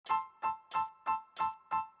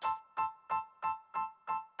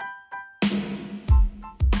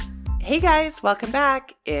Hey guys, welcome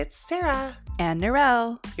back. It's Sarah. And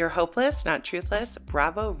Narelle. Your hopeless, not truthless,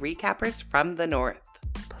 Bravo recappers from the North.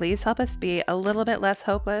 Please help us be a little bit less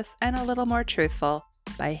hopeless and a little more truthful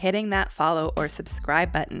by hitting that follow or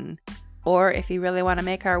subscribe button. Or if you really want to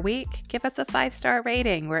make our week, give us a 5-star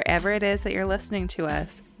rating wherever it is that you're listening to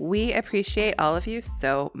us. We appreciate all of you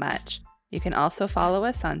so much. You can also follow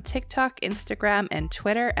us on TikTok, Instagram, and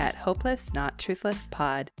Twitter at Hopeless Not Truthless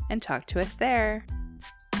Pod and talk to us there.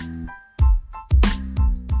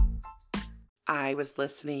 I was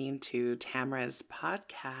listening to Tamara's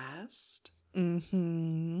podcast.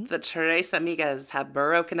 Mm-hmm. The Tres Amigas have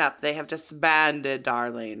broken up. They have disbanded,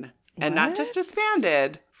 darling. And not just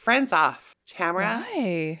disbanded, friends off. Tamara.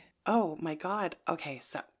 Why? Oh my God. Okay,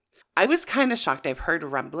 so I was kind of shocked. I've heard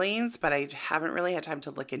rumblings, but I haven't really had time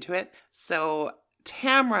to look into it. So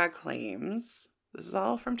Tamara claims, this is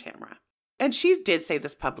all from Tamara, and she did say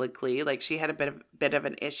this publicly, like she had a bit of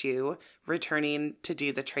an issue returning to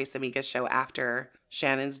do the Tres Amigas show after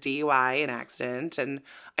Shannon's DUI and accident. And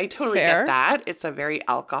I totally get that. It's a very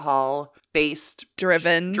alcohol-based,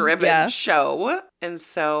 driven show. And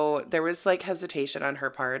so there was like hesitation on her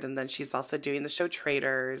part. And then she's also doing the show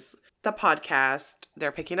Traitors, the podcast.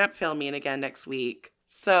 They're picking up filming again next week.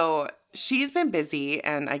 So she's been busy,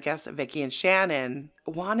 and I guess Vicky and Shannon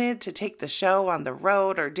wanted to take the show on the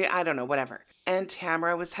road or I don't know, whatever. And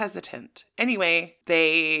Tamara was hesitant. Anyway,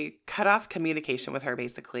 they cut off communication with her,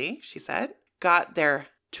 basically, she said. Got their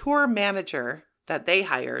tour manager that they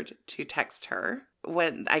hired to text her.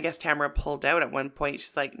 When I guess Tamara pulled out at one point,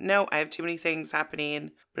 she's like, no, I have too many things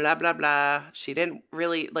happening, blah, blah, blah. She didn't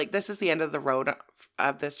really, like, this is the end of the road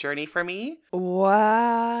of this journey for me.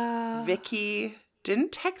 Wow. Vicky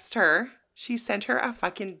didn't text her. She sent her a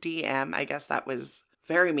fucking DM. I guess that was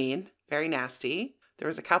very mean, very nasty. There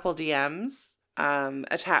was a couple DMs.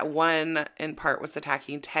 One in part was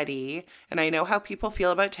attacking Teddy. And I know how people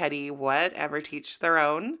feel about Teddy. Whatever, teach their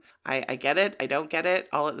own. I get it. I don't get it.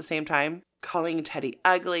 All at the same time. Calling Teddy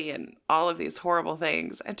ugly and all of these horrible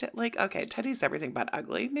things. And okay, Teddy's everything but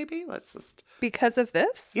ugly. Maybe let's just. Because of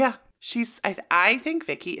this? Yeah. I think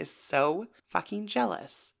Vicky is so fucking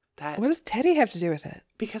jealous. What does Teddy have to do with it?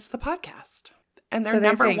 Because of the podcast. And they're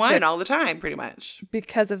number one all the time, pretty much.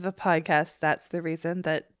 Because of the podcast, that's the reason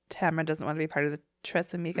that Tamara doesn't want to be part of the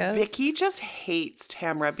Tres Amigos? Vicky just hates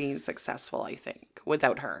Tamara being successful, I think,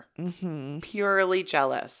 without her. Mm-hmm. Purely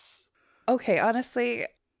jealous. Okay, honestly,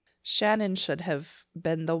 Shannon should have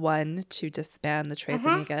been the one to disband the Tres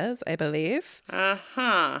Amigas, I believe.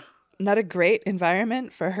 Uh-huh. Not a great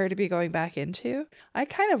environment for her to be going back into. I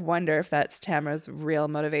kind of wonder if that's Tamara's real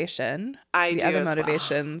motivation. The other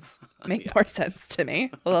motivations make more sense to me.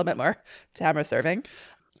 A little bit more Tamara serving.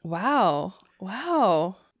 Wow.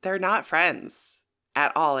 They're not friends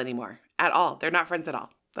at all anymore. At all. They're not friends at all.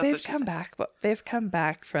 They've come back. They've come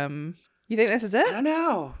back from... You think this is it? I don't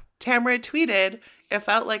know. Tamara tweeted, it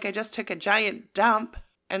felt like I just took a giant dump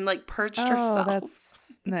and like purged herself. That's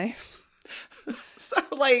nice. So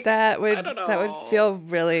like that would feel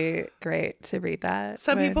really great to read that.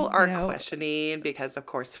 Some people are questioning because of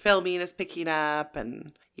course filming is picking up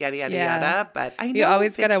and yada yada yada. But I know you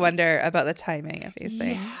always gotta wonder about the timing of these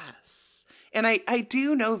things. Yes. And I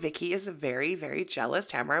do know Vicky is very, very jealous.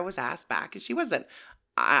 Tamara was asked back and she wasn't,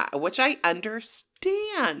 which I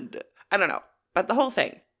understand. I don't know. But the whole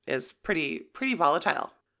thing is pretty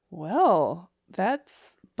volatile. Well,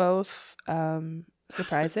 that's both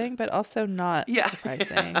surprising, but also not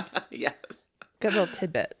surprising. Yeah. Good little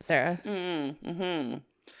tidbit, Sarah. Mm-hmm.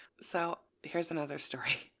 So here's another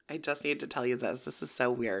story. I just need to tell you this. This is so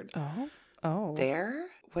weird. Oh. There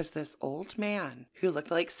was this old man who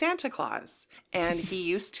looked like Santa Claus, and he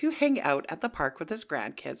used to hang out at the park with his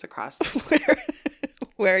grandkids across.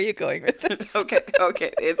 Where are you going with this? Okay.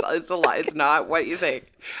 It's a lot. It's not what you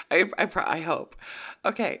think. I hope.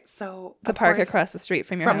 Okay, so the park across the street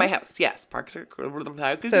from your house? From my house, yes.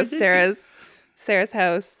 So Sarah's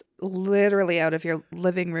house, literally out of your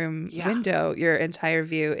living room window, your entire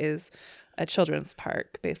view is a children's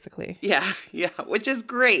park, basically. Yeah, which is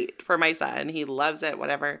great for my son. He loves it,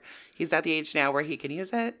 whatever. He's at the age now where he can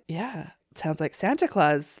use it. Yeah, sounds like Santa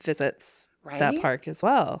Claus visits that park as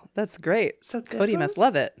well. That's great. So Cody must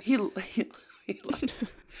love it. He loved it.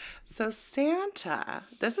 So Santa,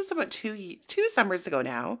 this was about 2 summers ago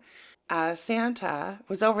now. Santa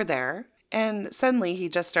was over there, and suddenly he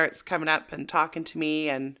just starts coming up and talking to me,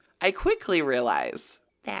 and I quickly realize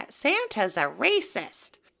that Santa's a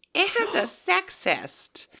racist and a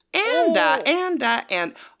sexist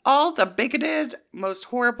and all the bigoted, most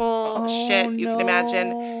horrible shit you can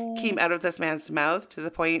imagine came out of this man's mouth, to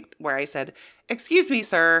the point where I said, "Excuse me,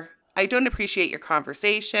 sir, I don't appreciate your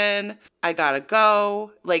conversation. I gotta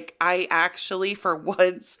go. Like, I actually, for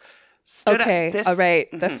once, stood up. All right.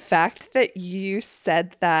 The fact that you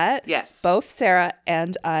said that, Yes. both Sarah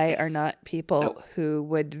and I Yes. are not people No. who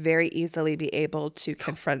would very easily be able to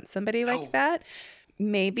confront somebody like that.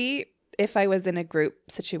 Maybe if I was in a group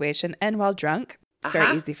situation and while drunk, it's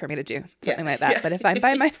very easy for me to do something like that. But if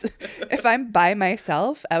I'm by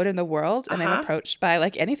myself out in the world and I'm approached by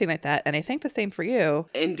like anything like that, and I think the same for you.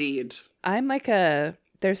 Indeed. I'm like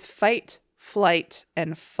there's fight, flight,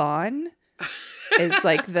 and fawn is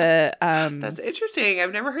like the That's interesting.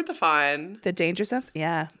 I've never heard the fawn. the danger zones.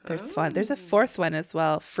 Yeah, there's fawn. There's a fourth one as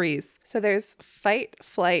well, freeze. So there's fight,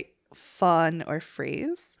 flight, fawn, or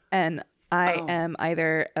freeze. And I am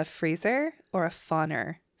either a freezer or a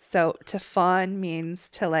fawner. So to fawn means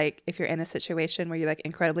to like, if you're in a situation where you're like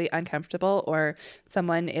incredibly uncomfortable or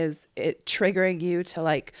someone is triggering you to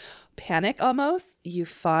like panic almost, you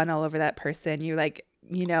fawn all over that person. You like,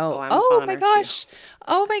 you know, oh my gosh,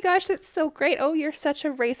 that's so great. Oh, you're such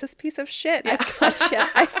a racist piece of shit. I gotcha.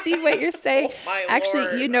 I see what you're saying. Actually,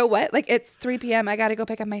 Lord. You know what? Like, it's 3 p.m. I got to go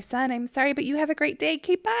pick up my son. I'm sorry, but you have a great day.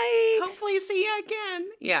 Okay, bye. Hopefully see you again.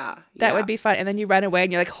 Yeah. That would be fun. And then you run away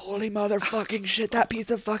and you're like, holy motherfucking shit, that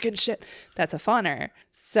piece of fucking shit. That's a fawner.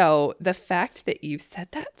 So the fact that you said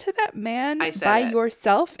that to that man by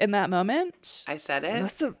yourself in that moment. I said it.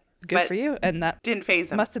 Must have. Good for you. And that didn't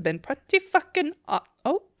faze him. Must have been pretty fucking...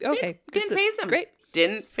 Oh, okay. Didn't faze him. Great.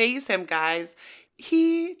 Didn't faze him, guys.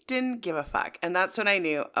 He didn't give a fuck. And that's when I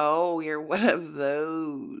knew, oh, you're one of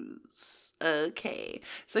those. Okay.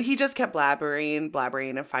 So he just kept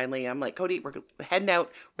blabbering. And finally I'm like, Cody, we're heading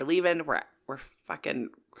out. We're leaving. We're fucking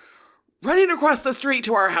running across the street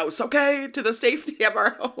to our house, okay? To the safety of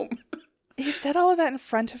our home. He said all of that in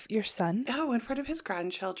front of your son? Oh, in front of his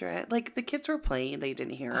grandchildren. Like, the kids were playing. They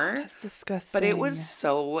didn't hear. Oh, that's disgusting. But it was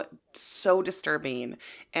so disturbing.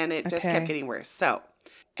 And it just kept getting worse. So,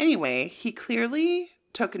 anyway, he clearly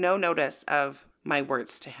took no notice of my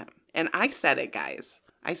words to him. And I said it, guys.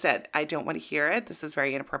 I said, I don't want to hear it. This is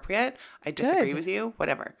very inappropriate. I disagree with you.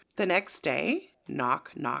 Whatever. The next day,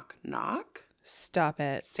 knock, knock, knock. Stop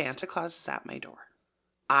it. Santa Claus is at my door.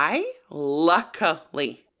 I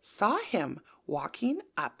luckily saw him walking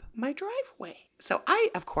up my driveway. So I,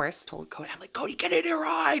 of course, told Cody, I'm like, Cody, get in here,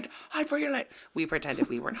 hide for your life. We pretended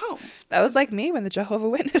we weren't home. That was like me when the Jehovah's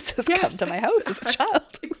Witnesses come to my house as a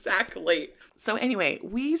child. Exactly. So anyway,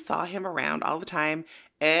 we saw him around all the time.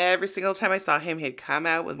 Every single time I saw him, he'd come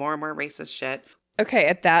out with more and more racist shit. Okay,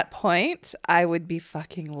 at that point, I would be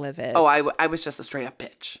fucking livid. Oh, I was just a straight up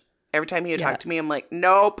bitch. Every time he would talk to me, I'm like,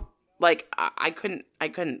 nope. Like, I couldn't.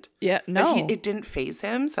 Yeah, no. But it didn't faze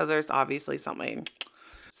him, so there's obviously something.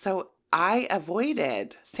 So I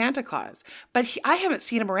avoided Santa Claus. But I haven't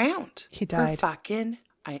seen him around. He died.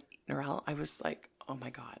 Narelle, I was like, oh my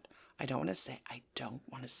God. I don't want to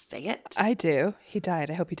say it. I do. He died.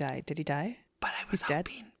 I hope he died. Did he die? But I was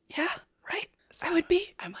hoping. Dead? Yeah, right. So I would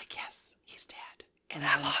be. I'm like, yes, he's dead. And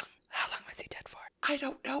how long was he dead for? I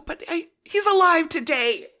don't know, but he's alive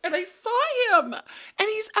today. And I saw him. And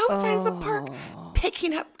he's outside of the park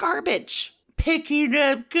picking up garbage. To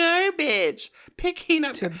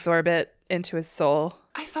absorb it into his soul.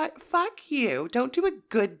 I thought, fuck you. Don't do a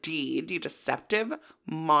good deed, you deceptive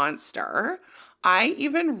monster. I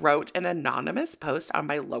even wrote an anonymous post on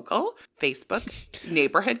my local Facebook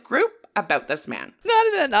neighborhood group about this man. Not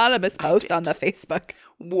an anonymous post on the Facebook.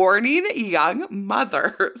 Warning young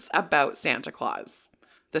mothers about Santa Claus.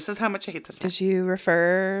 This is how much I hate this man. Did you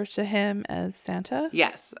refer to him as Santa?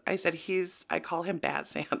 Yes. I said I call him Bad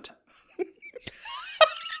Santa.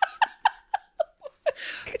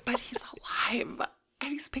 But he's alive.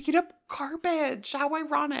 And he's picking up garbage. How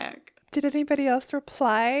ironic. Did anybody else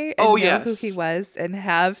reply? And know who he was? And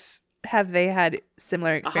have they had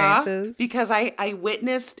similar experiences? Because I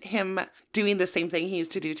witnessed him doing the same thing he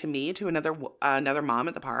used to do to me, to another mom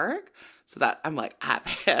at the park. So that I'm like, I've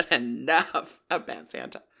had enough of Bad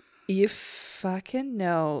Santa. You fucking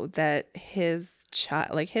know that his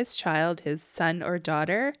child, his son or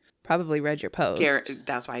daughter, probably read your post.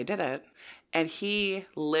 That's why I did it. And he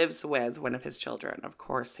lives with one of his children. Of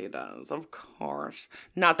course he does. Of course.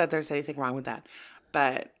 Not that there's anything wrong with that.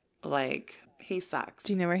 But, like, he sucks.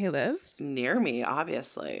 Do you know where he lives? Near me,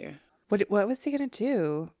 obviously. What was he going to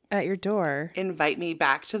do at your door? Invite me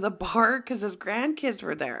back to the bar because his grandkids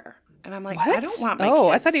were there. And I'm like, what? I don't want my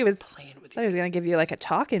kid I thought he was playing with you. I thought he was going to give you, like, a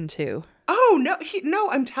talking to. Oh, no,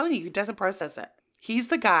 I'm telling you, he doesn't process it. He's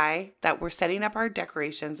the guy that we're setting up our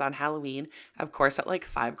decorations on Halloween, of course, at like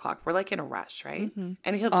 5 o'clock. We're like in a rush, right? Mm-hmm.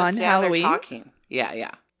 And he'll just stand there talking.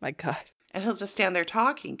 Yeah. My God. And he'll just stand there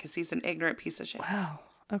talking because he's an ignorant piece of shit. Wow.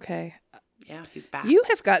 Okay. Yeah, he's back. You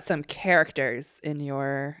have got some characters in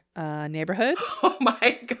your neighborhood. Oh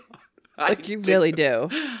my God. Like you really do.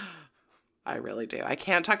 I really do. I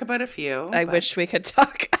can't talk about a few. I wish we could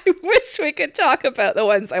talk. I wish we could talk about the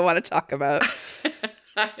ones I want to talk about.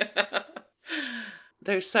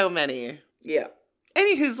 There's so many. Yeah.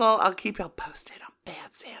 Anywhoozle, I'll keep y'all posted on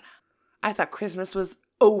Bad Santa. I thought Christmas was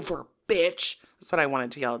over, bitch. That's what I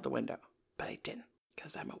wanted to yell at the window. But I didn't,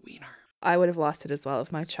 because I'm a wiener. I would have lost it as well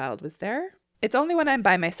if my child was there. It's only when I'm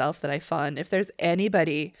by myself that I fawn. If there's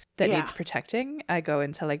anybody that needs protecting, I go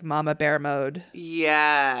into like mama bear mode.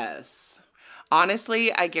 Yes.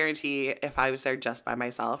 Honestly, I guarantee if I was there just by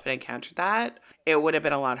myself and encountered that, it would have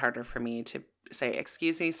been a lot harder for me to say,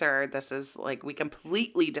 excuse me, sir, this is like, we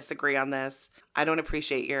completely disagree on this. I don't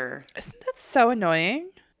appreciate your... Isn't that so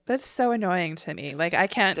annoying? That's so annoying to me. Like I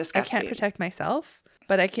can't protect myself,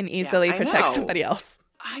 but I can easily protect somebody else.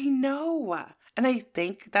 I know. And I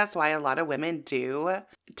think that's why a lot of women do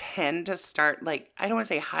tend to start, like, I don't want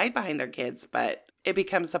to say hide behind their kids, but it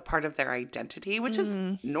becomes a part of their identity, which is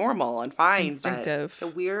normal and fine. Instinctive. But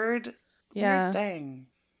it's a weird thing.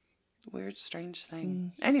 Weird, strange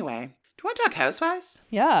thing. Anyway, do you want to talk housewives?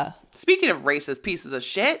 Yeah. Speaking of racist pieces of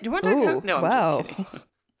shit, do you want to talk No, wow. I'm just kidding.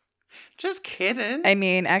 Just kidding. I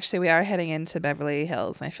mean, actually, we are heading into Beverly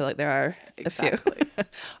Hills, and I feel like there are a few.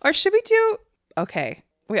 Or should we do... Okay.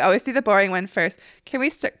 We always do the boring one first. Can we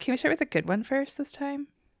start with the good one first this time?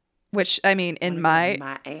 Which, I mean, in my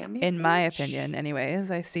opinion, anyways,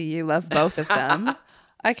 I see you love both of them.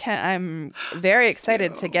 I'm very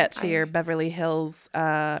excited to get to your Beverly Hills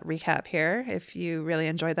recap here. If you really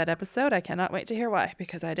enjoyed that episode, I cannot wait to hear why,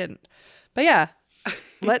 because I didn't. But yeah,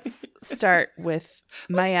 let's start with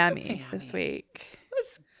Miami this week.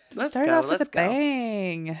 Let's start go. off with a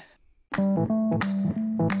bang.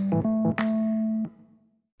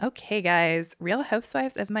 Okay, guys, Real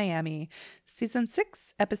Housewives of Miami, Season 6,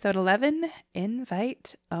 Episode 11,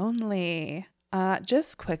 Invite Only.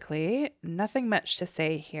 Just quickly, nothing much to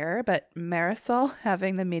say here, but Marisol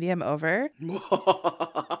having the medium over.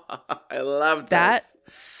 I love that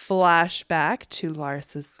flashback to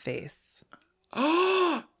Larsa's face.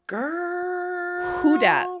 Oh, girl. Who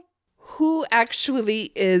dat? Who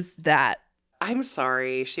actually is that? I'm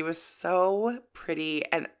sorry. She was so pretty.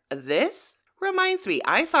 And this reminds me,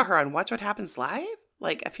 I saw her on Watch What Happens Live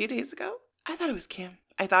like a few days ago. I thought it was Kim.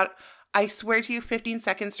 I swear to you, 15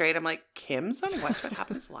 seconds straight, I'm like, Kim's on Watch What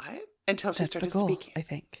Happens Live? Until she started speaking. I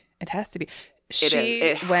think. It has to be.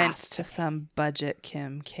 She went to some budget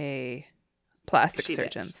Kim K plastic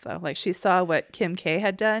surgeons, though. Like, she saw what Kim K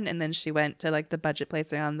had done, and then she went to, like, the budget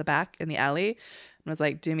place around the back in the alley and was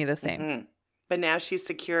like, do me the same. Mm-hmm. But now she's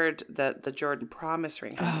secured the Jordan promise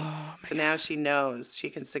ring. So now she knows she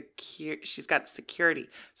can she's got security.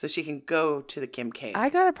 So she can go to the Kim K. I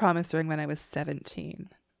got a promise ring when I was 17.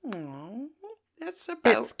 Oh, it's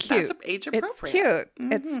cute. That's age appropriate. It's cute.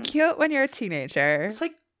 Mm-hmm. It's cute when you're a teenager. It's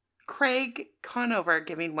like Craig Conover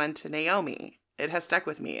giving one to Naomi. It has stuck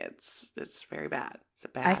with me. It's very bad. It's a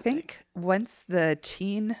bad thing. I think once the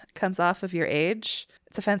teen comes off of your age,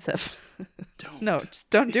 it's offensive. Just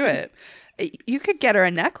don't do it. You could get her a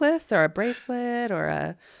necklace or a bracelet or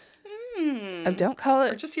a don't call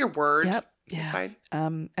it. Or just your word. Yep. Yeah.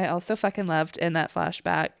 I also fucking loved in that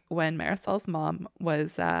flashback when Marisol's mom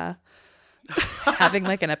was having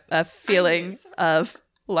like a feeling of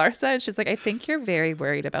Larsa, and she's like, I think you're very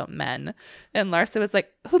worried about men. And Larsa was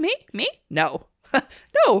like, who, me? Me? No.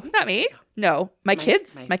 No, not me. No. My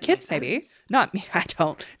kids maybe. Not me. I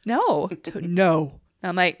don't. No. No.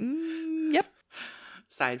 I'm like, yep.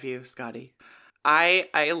 Side view, Scotty.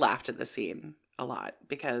 I laughed at the scene a lot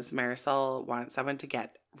because Marisol wants someone to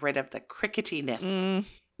get rid of the cricketiness.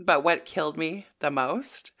 But what killed me the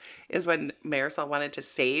most is when Marisol wanted to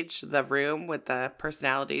sage the room with the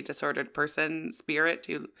personality disordered person spirit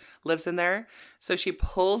who lives in there. So she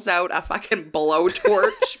pulls out a fucking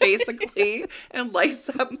blowtorch basically and lights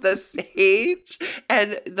up the sage.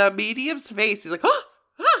 And the medium's face, he's like,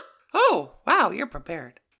 oh, wow, you're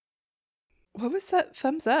prepared. What was that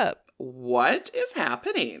thumbs up? What is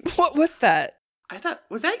happening? What was that? I thought,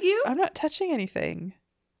 was that you? I'm not touching anything.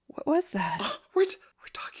 What was that? We're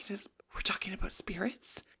talking about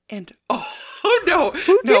spirits and oh no.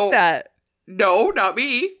 Who did that? No, not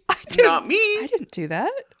me. Not me. I didn't do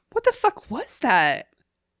that. What the fuck was that?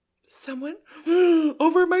 Someone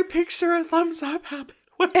over my picture, a thumbs up happened.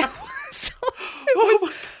 What happened?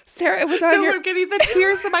 Sarah, it was on I'm getting the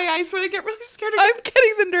tears in my eyes when I get really scared. I'm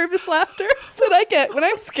getting the nervous laughter that I get when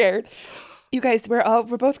I'm scared. You guys, we're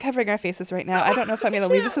both covering our faces right now. I don't know if I'm going to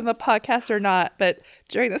leave this in the podcast or not, but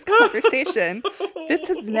during this conversation, this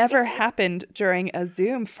has never happened during a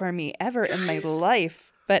Zoom for me ever in my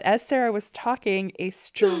life. But as Sarah was talking, a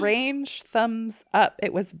strange thumbs up,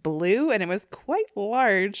 it was blue and it was quite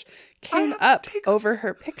large, came up over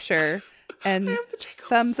her picture and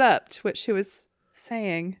thumbs up to what she was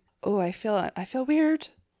saying. Oh, I feel weird.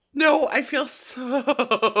 No, I feel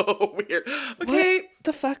so weird. Okay. What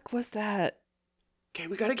the fuck was that? Okay,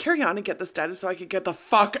 we gotta carry on and get this done so I can get the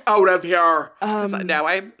fuck out of here. Now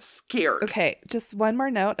I'm scared. Okay, just one more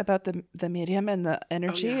note about the medium and the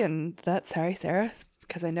energy and that. Sorry, Sarah,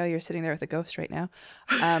 because I know you're sitting there with a ghost right now.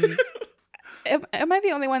 Am I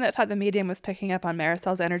the only one that thought the medium was picking up on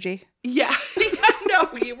Marisol's energy? Yeah. No,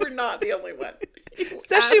 you were not the only one.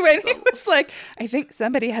 Especially when he was like, I think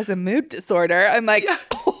somebody has a mood disorder. I'm like,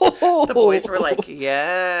 oh. The boys were like,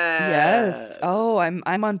 yes. Oh,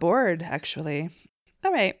 I'm on board, actually.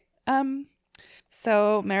 All right.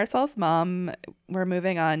 So Marisol's mom, we're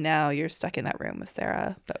moving on now. You're stuck in that room with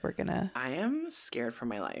Sarah, but I am scared for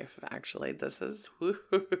my life, actually. This is... We're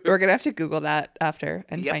going to have to Google that after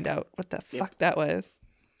and find out what the fuck that was.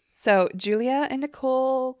 So Julia and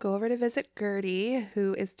Nicole go over to visit Gertie,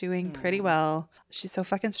 who is doing pretty well. She's so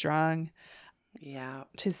fucking strong. Yeah.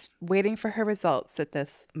 She's waiting for her results at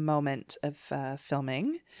this moment of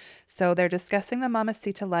filming. So they're discussing the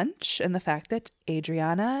Mamacita lunch and the fact that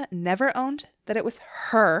Adriana never owned that it was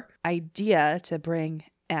her idea to bring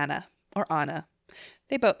Anna or Anna.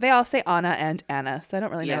 They all say Anna and Anna, so I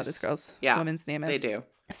don't really know what this girl's woman's name is. They do.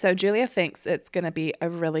 So Julia thinks it's going to be a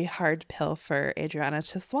really hard pill for Adriana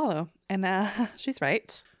to swallow. And she's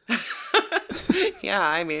right. Yeah,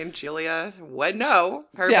 I mean, Julia would know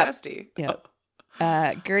her bestie. Yeah.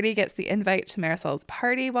 Gertie gets the invite to Marisol's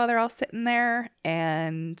party while they're all sitting there.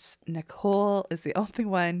 And Nicole is the only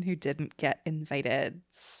one who didn't get invited.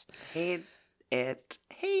 Hate it.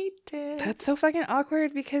 That's so fucking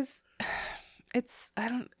awkward because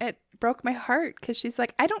it broke my heart because she's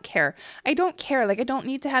like, I don't care. Like, I don't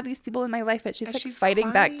need to have these people in my life. But she's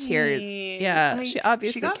fighting back tears. Yeah, she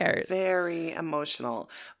obviously cares. Very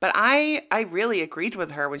emotional. But I really agreed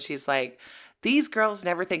with her when she's like, these girls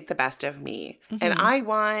never think the best of me. Mm-hmm. And I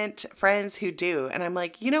want friends who do. And I'm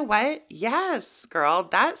like, you know what? Yes, girl,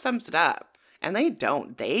 that sums it up. And they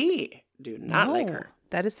don't. They do not like her.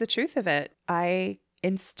 That is the truth of it. I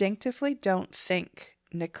instinctively don't think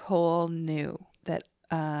Nicole knew that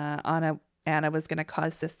Anna was going to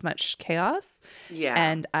cause this much chaos. Yeah.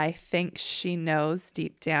 And I think she knows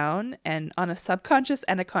deep down and on a subconscious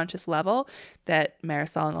and a conscious level that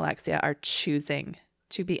Marisol and Alexia are choosing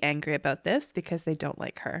to be angry about this because they don't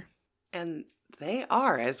like her. And they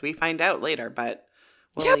are, as we find out later, but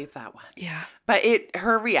we'll leave that one. Yeah. But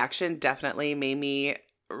her reaction definitely made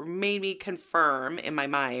me confirm in my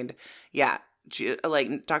mind,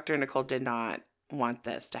 like Dr. Nicole did not want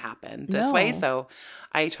this to happen this way. So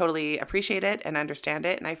I totally appreciate it and understand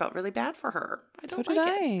it. And I felt really bad for her. So did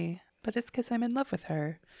I. But it's because I'm in love with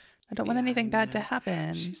her. I don't want anything bad to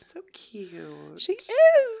happen. She's so cute. She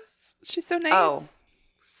is. She's so nice. Oh,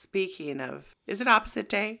 speaking of, is it opposite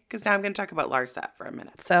day? Because now I'm going to talk about Larsa for a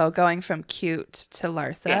minute. So going from cute to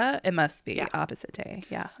Larsa, it must be opposite day.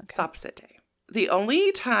 Yeah. Okay. It's opposite day. The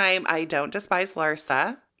only time I don't despise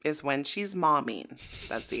Larsa is when she's momming.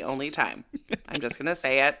 That's the only time. I'm just going to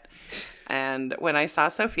say it. And when I saw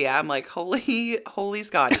Sophia, I'm like, holy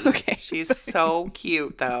Scotty. Okay. She's so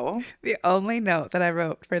cute, though. The only note that I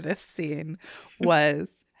wrote for this scene was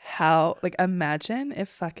how, like, imagine if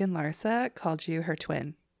fucking Larsa called you her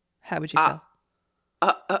twin. How would you feel?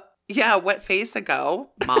 Yeah, what face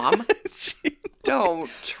ago, Mom? Don't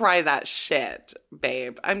try that shit,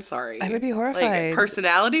 babe. I'm sorry. I would be horrified. Like,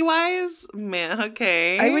 personality-wise, man,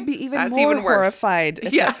 okay. I would be even more horrified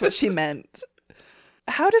if that's what she meant.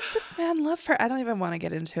 How does this man love her? I don't even want to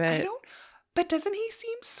get into it. But doesn't he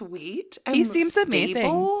seem sweet and He seems stable?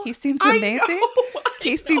 Amazing. He seems amazing.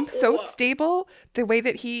 He seems so stable. The way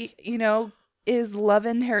that he, is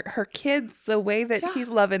loving her kids, the way that he's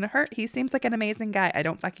loving her. He seems like an amazing guy. I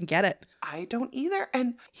don't fucking get it. I don't either.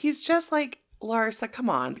 And he's just like, Larsa, come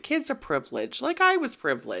on. The kids are privileged. Like I was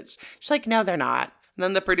privileged. She's like, no, they're not. And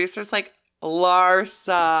then the producer's like,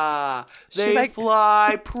 Larsa, they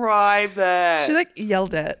fly private. She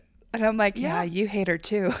yelled it. And I'm like, yeah, you hate her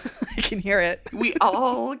too. I can hear it. We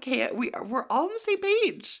all can't. We're all on the same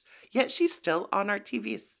page. Yet she's still on our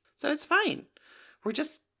TVs. So it's fine. We're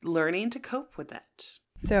just learning to cope with it.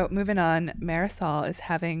 So moving on, Marisol is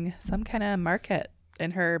having some kind of market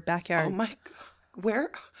in her backyard. Oh my God.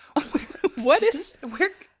 Where? What is this? Where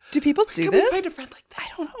do people do can this? We find a friend like this? I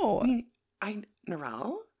don't know.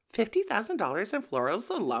 Narelle, $50,000 in florals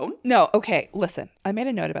alone? No, okay, listen. I made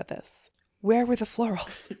a note about this. Where were the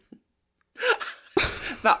florals?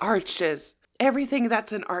 The arches. Everything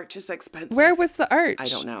that's an arch is expensive. Where was the arch? I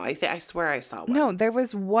don't know. I swear I saw one. No, there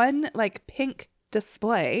was one like pink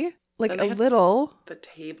display, like Then a little. The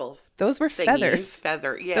table. Those were feathers.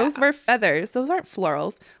 Feather, yeah. Those were feathers. Those aren't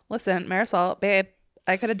florals. Listen, Marisol, babe,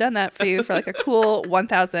 I could have done that for you for like a cool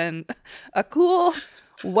 1,000, a cool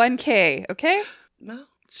 1K, okay? No,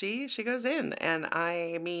 she goes in. And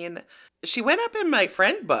I mean, she went up in my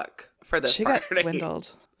friend book for this party. She got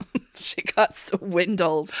swindled. She got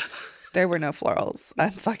swindled. There were no florals.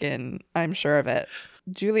 I'm sure of it.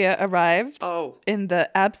 Julia arrived in the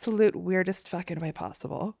absolute weirdest fucking way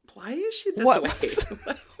possible. Why is she this way?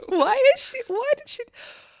 Why did she?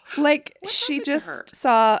 Like, she just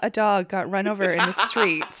saw a dog got run over in the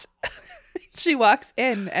street. She walks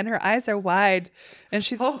in and her eyes are wide and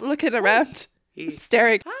she's looking around,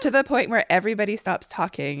 staring to the point where everybody stops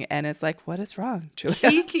talking and is like, what is wrong,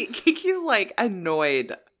 Julia? Kiki's like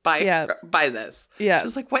annoyed by this. Yeah.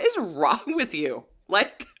 She's like, what is wrong with you?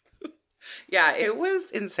 Like, yeah, it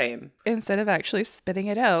was insane. Instead of actually spitting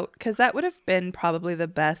it out, because that would have been probably the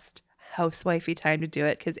best housewifey time to do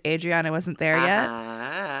it because Adriana wasn't there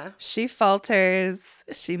yet. She falters.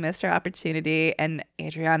 She missed her opportunity and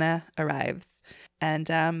Adriana arrives.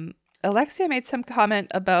 And Alexia made some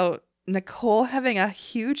comment about Nicole having a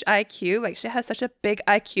huge IQ. Like, she has such a big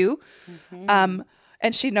IQ. Mm-hmm.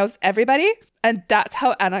 And she knows everybody. And that's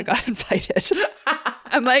how Anna got invited.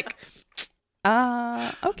 I'm like,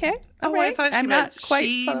 okay. All right. I thought I'm not quite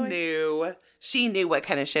she knew what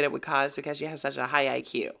kind of shit it would cause because she has such a high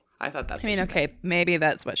IQ. I thought that's okay, maybe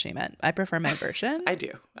that's what she meant. I prefer my version. I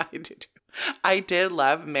do too. I did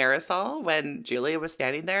love Marisol when Julia was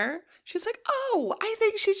standing there. She's like, oh, I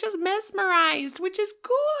think she's just mesmerized, which is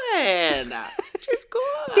good. Which is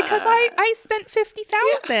good. Because I spent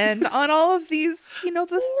 $50,000 on all of these,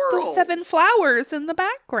 the 7 flowers in the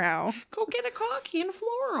background. Go get a cocky and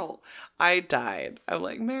floral. I died. I'm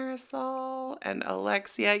like, Marisol and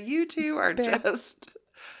Alexia, you two are just...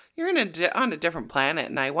 You're on a different planet,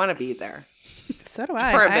 and I want to be there. So do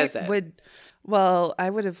I. For a visit. I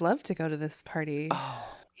would have loved to go to this party.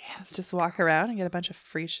 Oh, yes. Just walk around and get a bunch of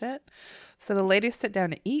free shit. So the ladies sit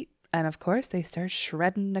down to eat, and of course, they start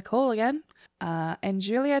shredding Nicole again. And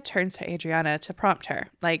Julia turns to Adriana to prompt her.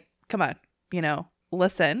 Like, come on,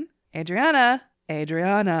 listen, Adriana. And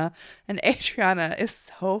Adriana is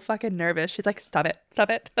so fucking nervous. She's like, stop it. Stop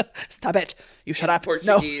it. You shut up.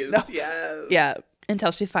 Portuguese. No. Yes. Yeah.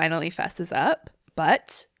 Until she finally fesses up.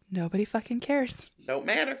 But nobody fucking cares. Don't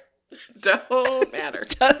matter. Don't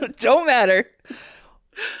matter.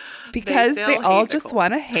 Because they all just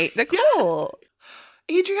want to hate Nicole.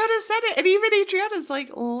 Yeah. Adriana said it. And even Adriana's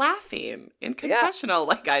like laughing in confessional. Yeah.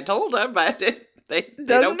 Like, I told them, but they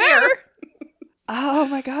don't care. Oh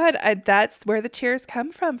my God. That's where the tears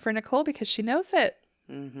come from for Nicole because she knows it.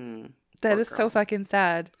 Mm-hmm. That is so fucking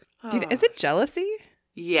sad. Is it jealousy?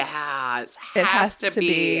 Yeah, it has to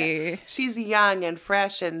be. She's young and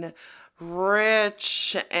fresh and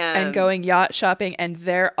rich and going yacht shopping, and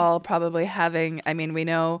they're all probably having. I mean, we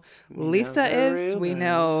know Lisa is. We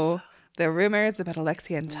know the rumors about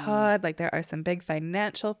Alexia and Todd. Like, there are some big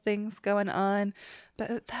financial things going on,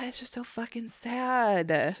 but that is just so fucking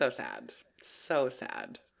sad. So sad. So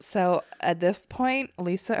sad. So at this point,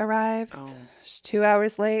 Lisa arrives. She's 2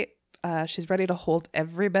 hours late. She's ready to hold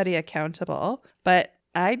everybody accountable, but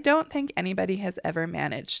I don't think anybody has ever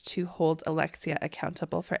managed to hold Alexia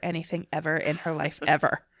accountable for anything ever in her life,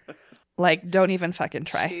 ever. Like, don't even fucking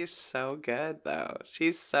try. She's so good, though.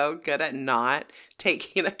 She's so good at not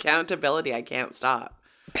taking accountability. I can't stop.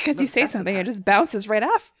 Because you say something, it just bounces right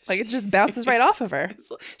off. Like, it just bounces right off of her.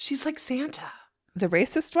 She's like Santa. The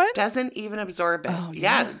racist one? Doesn't even absorb it. Oh,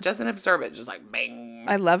 yeah, doesn't absorb it. Just like, bang.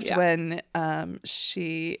 I loved when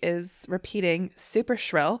she is repeating super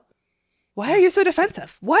shrill, why are you so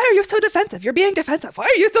defensive? Why are you so defensive? You're being defensive. Why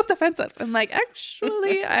are you so defensive? I'm like,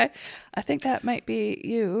 actually, I think that might be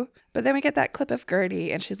you. But then we get that clip of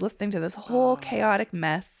Gertie, and she's listening to this whole chaotic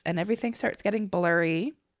mess, and everything starts getting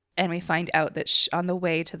blurry. And we find out that on the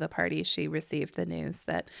way to the party, she received the news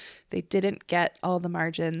that they didn't get all the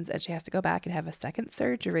margins, and she has to go back and have a second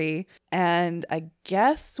surgery. And I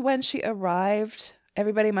guess when she arrived,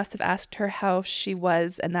 everybody must have asked her how she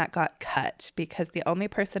was, and that got cut because the only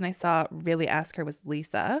person I saw really ask her was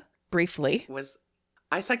Lisa, briefly.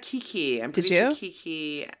 I saw Kiki. I'm pretty sure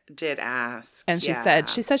Kiki did ask. And she said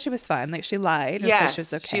she was fine. Like, she lied. Yes, she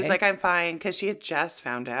was okay. She's like, I'm fine, because she had just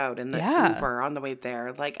found out in the Uber on the way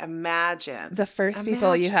there. Like, imagine. The first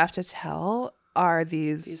people you have to tell are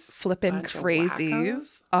these flippin' bunch of crazies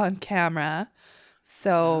wackos. on camera.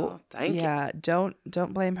 So Thank you. yeah, don't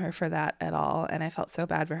blame her for that at all. And I felt so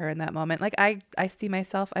bad for her in that moment. Like I see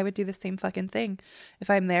myself, I would do the same fucking thing. If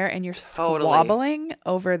I'm there and you're Totally. squabbling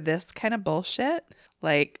over this kind of bullshit,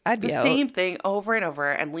 like I'd The be out. same thing over and over.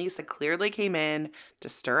 And Lisa clearly came in to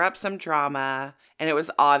stir up some drama, and it was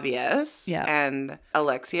obvious. Yeah. And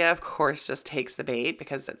Alexia, of course, just takes the bait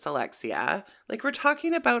because it's Alexia. Like, we're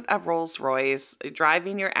talking about a Rolls Royce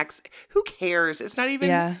driving your ex. Who cares? It's not even.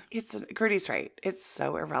 Yeah. It's Gertie's right. It's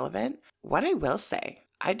so irrelevant. What I will say,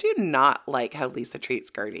 I do not like how Lisa treats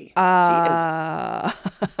Gertie. She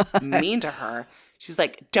is mean to her. She's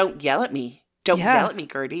like, "Don't yell at me. Don't yell at me,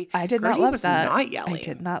 Gertie." I did Gertie not love was that. not yelling. I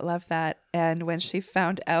did not love that. And when she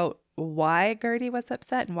found out why Gertie was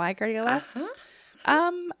upset and why Gertie left,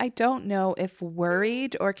 I don't know if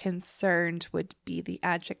worried or concerned would be the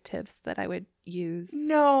adjectives that I would use.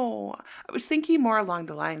 No, I was thinking more along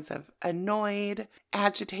the lines of annoyed,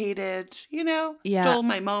 agitated, stole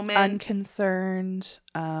my moment. Unconcerned.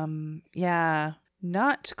 Yeah.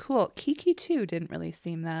 Not cool. Kiki too didn't really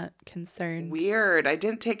seem that concerned. Weird. I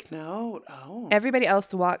didn't take note. Oh. Everybody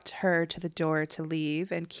else walked her to the door to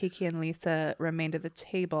leave, and Kiki and Lisa remained at the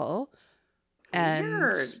table.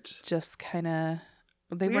 And just kind of,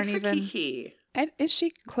 they Weird weren't for even. Kiki. And is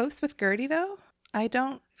she close with Gertie though? I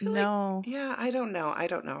don't know. I don't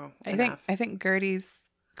know. I think Gertie's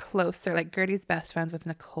closer. Like Gertie's best friends with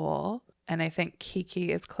Nicole. And I think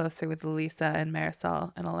Kiki is closer with Lisa and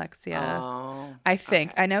Marisol and Alexia. Oh, I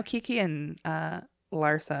think. Okay. I know Kiki and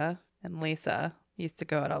Larsa and Lisa used to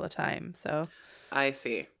go out all the time. So I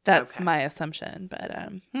see. That's my assumption. But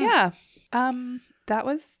yeah. That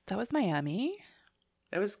was Miami.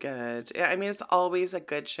 It was good. Yeah, I mean, it's always a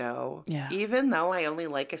good show. Yeah. Even though I only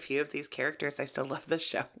like a few of these characters, I still love the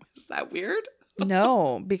show. Is that weird?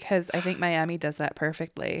 No, because I think Miami does that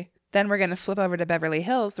perfectly. Then we're going to flip over to Beverly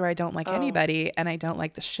Hills where I don't like anybody and I don't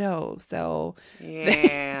like the show. So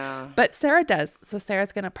yeah. But Sarah does. So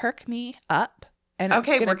Sarah's going to perk me up. And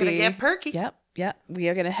okay, we're going to get perky. Yep. We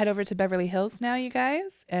are going to head over to Beverly Hills now, you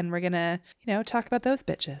guys. And we're going to, talk about those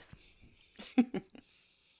bitches.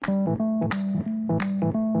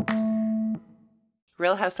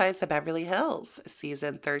 Real Housewives of Beverly Hills,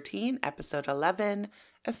 Season 13, Episode 11,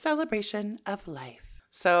 A Celebration of Life.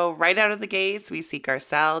 So right out of the gates, we see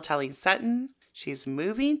Garcelle telling Sutton she's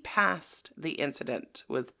moving past the incident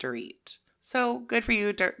with Dorit. So good for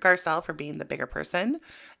you, Garcelle, for being the bigger person,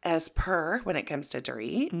 as per when it comes to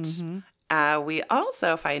Dorit. Mm-hmm. We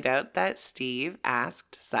also find out that Steve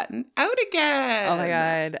asked Sutton out again. Oh my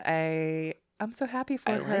God. I'm so happy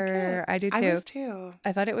for her. I do too. I was too.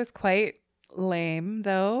 I thought it was quite lame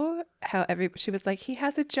though, how she was like, he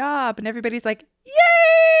has a job, and everybody's like,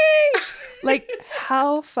 yay! Like,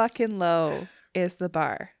 how fucking low is the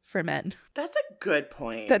bar for men? That's a good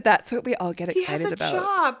point. That's what we all get excited about. He has a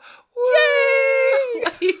job. Yay!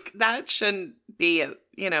 Like, that shouldn't be,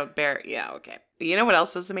 bare. Yeah, okay. You know what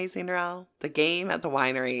else was amazing, Rel? The game at the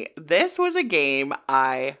winery. This was a game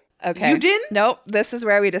Okay. You didn't? Nope. This is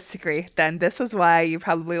where we disagree. Then this is why you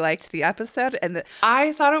probably liked the episode. And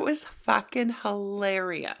I thought it was fucking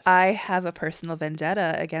hilarious. I have a personal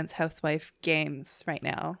vendetta against housewife games right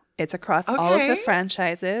now. It's across all of the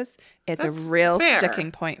franchises. It's a real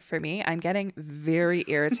sticking point for me. I'm getting very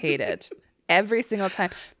irritated every single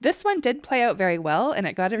time. This one did play out very well, and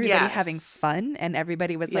it got everybody having fun, and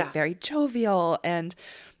everybody was like very jovial, and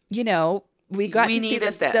we got to see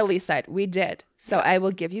the silly side. We did. So I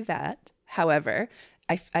will give you that. However,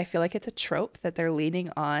 I feel like it's a trope that they're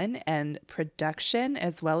leaning on, and production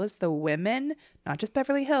as well as the women, not just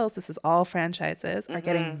Beverly Hills, this is all franchises, are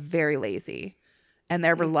getting very lazy. And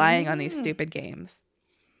they're relying on these stupid games.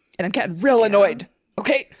 And I'm getting real annoyed.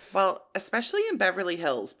 Okay. Well, especially in Beverly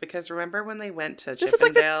Hills, because remember when they went to This is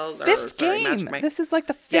like Chippendales? the fifth game. This is like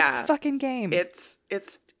the fifth fucking game. It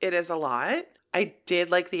is a lot. I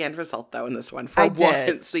did like the end result, though, in this one. For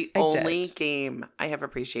once, the only game I have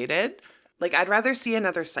appreciated. Like, I'd rather see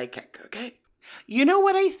another psychic, okay? You know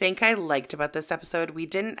what I think I liked about this episode? We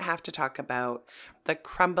didn't have to talk about the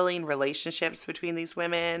crumbling relationships between these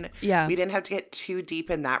women. Yeah. We didn't have to get too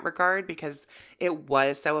deep in that regard because it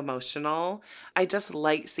was so emotional. I just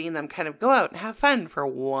like seeing them kind of go out and have fun for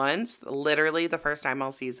once, literally the first time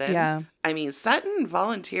all season. Yeah. I mean, Sutton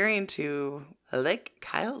volunteering to lick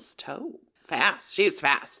Kyle's toe. Fast. She was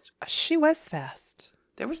fast. She was fast.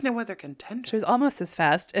 There was no other contender. She was almost as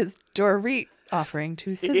fast as Dorit offering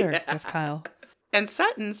to scissor with Kyle. And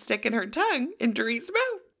Sutton sticking her tongue in Dorit's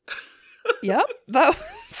mouth. Yep. That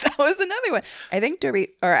was another one. I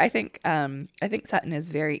think Sutton is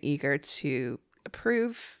very eager to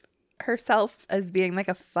prove herself as being like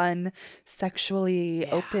a fun, sexually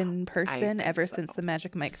open person ever since the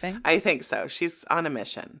Magic Mike thing? I think so. She's on a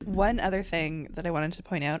mission. One other thing that I wanted to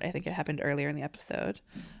point out, I think it happened earlier in the episode.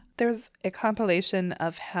 There's a compilation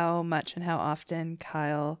of how much and how often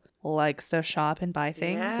Kyle likes to shop and buy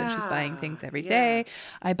things, and she's buying things every day.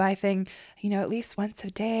 I buy things, at least once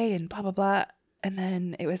a day and blah, blah, blah. And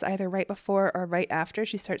then it was either right before or right after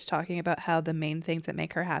she starts talking about how the main things that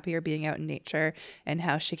make her happy are being out in nature and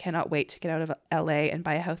how she cannot wait to get out of LA and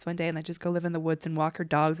buy a house one day and then just go live in the woods and walk her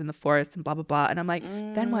dogs in the forest and blah, blah, blah. And I'm like,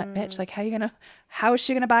 then what, bitch? Like, how is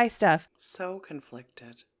she going to buy stuff? So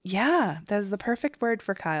conflicted. Yeah, that's the perfect word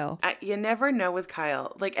for Kyle. You never know with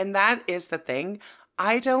Kyle. And that is the thing.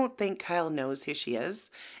 I don't think Kyle knows who she is.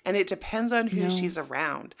 And it depends on who she's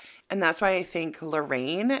around. And that's why I think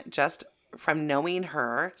Lorraine, just from knowing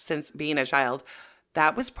her since being a child,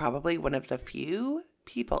 that was probably one of the few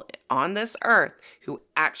people on this earth who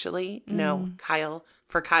actually know Kyle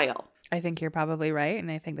for Kyle. I think you're probably right. And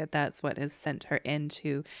I think that that's what has sent her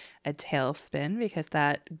into a tailspin, because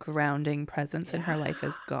that grounding presence in her life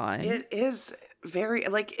is gone. It is very,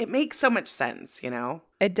 it makes so much sense,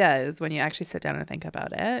 It does when you actually sit down and think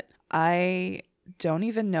about it. I don't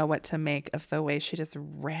even know what to make of the way she just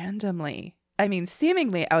randomly,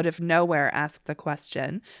 seemingly out of nowhere, asked the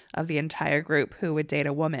question of the entire group who would date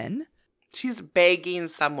a woman. She's begging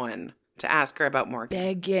someone to ask her about Morgan.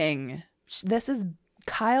 Begging.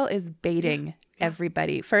 Kyle is baiting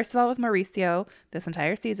everybody. First of all, with Mauricio this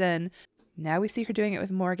entire season. Now we see her doing it with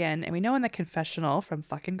Morgan. And we know in the confessional from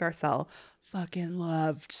fucking Garcelle, fucking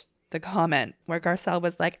loved the comment where Garcelle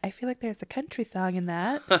was like, I feel like there's a country song in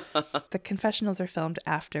that. The confessionals are filmed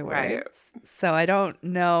afterwards. Right. So I don't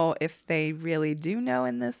know if they really do know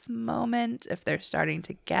in this moment, if they're starting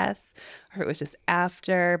to guess, or it was just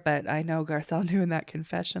after. But I know Garcelle knew in that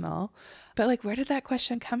confessional. But where did that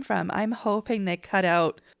question come from? I'm hoping they cut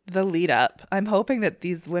out the lead up. I'm hoping that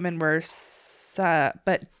these women were,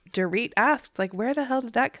 but Dorit asked, where the hell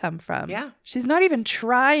did that come from? Yeah. She's not even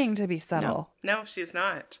trying to be subtle. No, she's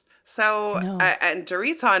not. So, and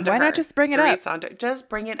Dorit's on to her. Why not just bring it up? Just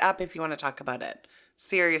bring it up if you want to talk about it.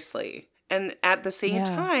 Seriously. And at the same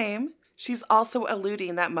time, she's also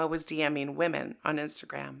alluding that Mo was DMing women on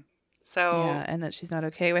Instagram. So yeah, and that she's not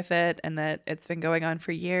okay with it, and that it's been going on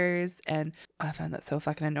for years. And I found that so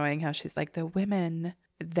fucking annoying how she's like, the women,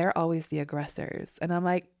 they're always the aggressors. And I'm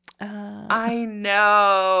like, I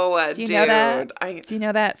know. Do you know that? Do you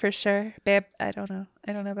know that for sure? Babe, I don't know.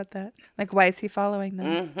 I don't know about that. Why is he following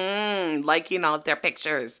them? Liking all of their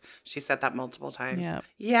pictures. She said that multiple times.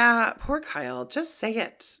 Yeah, poor Kyle. Just say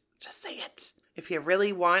it. Just say it. If you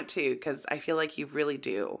really want to, because I feel like you really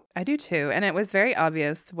do. I do too. And it was very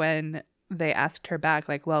obvious when they asked her back,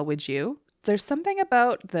 well, would you? There's something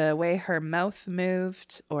about the way her mouth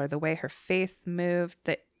moved or the way her face moved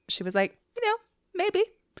that she was like, maybe.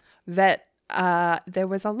 That there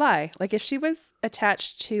was a lie. If she was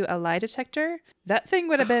attached to a lie detector, that thing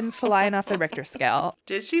would have been flying off the Richter scale.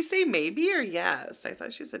 Did she say maybe or yes? I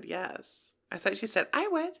thought she said yes. I thought she said I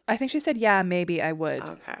would. I think she said, yeah, maybe I would.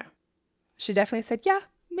 Okay. She definitely said, yeah,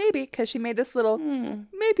 maybe, because she made this little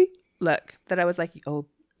maybe look that I was like, oh,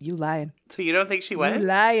 you lying. So you don't think she would? You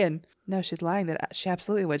lying. No, she's lying that she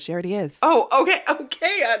absolutely would. She already is. Oh, okay.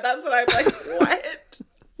 That's what I'm like, what?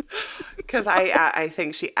 Because I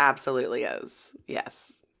think she absolutely is.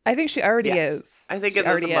 Yes. I think she already is. I think in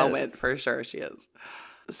this moment, for sure, she is.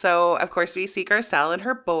 So, of course, we see Garcelle and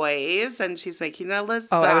her boys, and she's making a lasagna.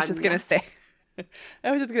 Oh, I was just going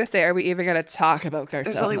to say, are we even going to talk about Garcelle?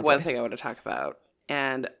 There's only one thing I want to talk about.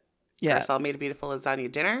 And Garcelle made a beautiful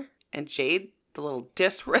lasagna dinner, and Jade, the little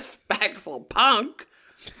disrespectful punk,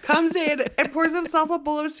 comes in and pours himself a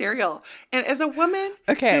bowl of cereal. And as a woman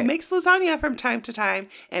who makes lasagna from time to time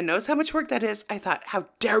and knows how much work that is, I thought, how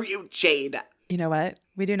dare you, Jade? You know what?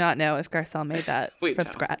 We do not know if Garcelle made that from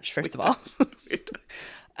scratch, first of all.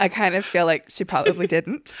 I kind of feel like she probably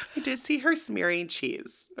didn't. I did see her smearing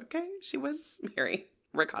cheese. Okay? She was smearing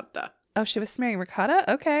ricotta. Oh, she was smearing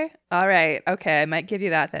ricotta? Okay. All right. Okay. I might give you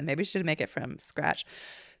that then. Maybe she didn't make it from scratch.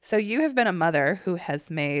 So you have been a mother who has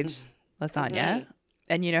made lasagna.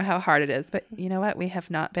 And you know how hard it is. But you know what? We have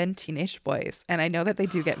not been teenage boys. And I know that they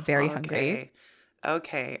do get very hungry.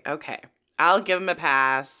 Okay. I'll give them a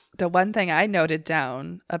pass. The one thing I noted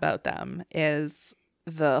down about them is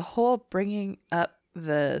the whole bringing up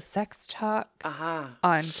the sex talk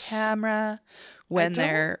on camera when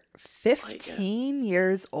they're 15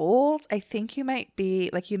 years old. I think you might be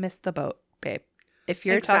you missed the boat, babe. If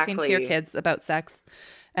you're talking to your kids about sex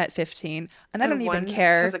at 15, and I don't even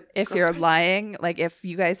care if you're lying. If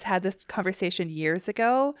you guys had this conversation years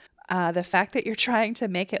ago, The fact that you're trying to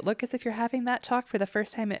make it look as if you're having that talk for the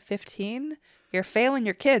first time at 15, you're failing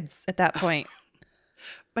your kids at that point.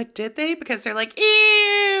 But did they? Because they're like,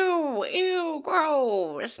 ew,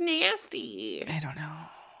 gross, nasty. I don't know.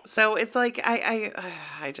 So it's like, I'm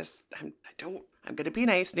going to be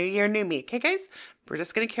nice. New year, new me. Okay, guys? We're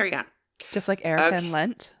just going to carry on. Just like Erica and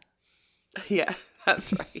Lent. Yeah,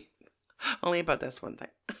 that's right. Only about this one thing.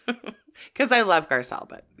 Because I love Garcelle,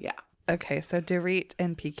 but yeah. Okay, so Dorit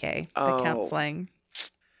and PK, the counseling.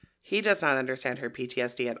 He does not understand her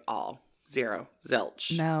PTSD at all. Zero.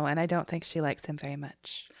 Zilch. No, and I don't think she likes him very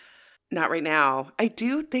much. Not right now. I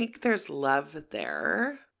do think there's love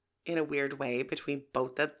there in a weird way between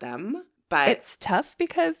both of them. But it's tough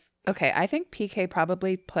because, okay, I think PK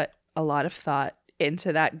probably put a lot of thought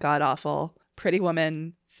into that god-awful Pretty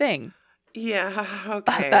Woman thing. Yeah,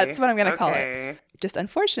 okay. That's what I'm going to call it. Just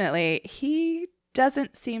unfortunately, he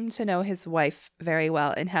doesn't seem to know his wife very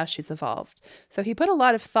well and how she's evolved. So he put a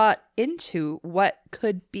lot of thought into what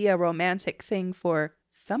could be a romantic thing for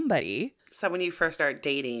somebody. So when you first start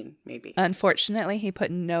dating, maybe. Unfortunately, he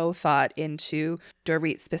put no thought into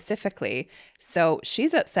Dorit specifically. So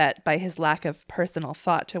she's upset by his lack of personal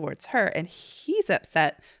thought towards her, and he's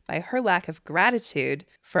upset by her lack of gratitude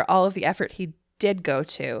for all of the effort he did go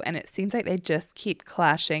to. And it seems like they just keep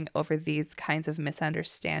clashing over these kinds of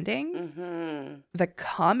misunderstandings. Mm-hmm. The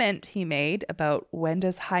comment he made about when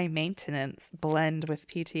does high maintenance blend with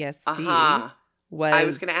PTSD was... I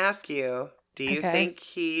was going to ask you, do you think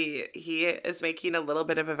he is making a little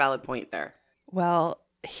bit of a valid point there? Well,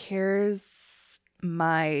 here's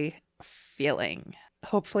my feeling.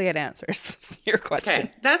 Hopefully it answers your question.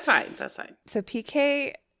 Okay, that's fine. That's fine. So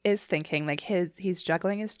PK is thinking like he's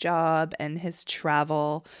juggling his job and his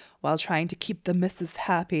travel while trying to keep the missus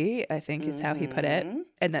happy, I think is how he put it,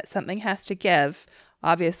 and that something has to give,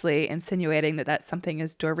 obviously insinuating that something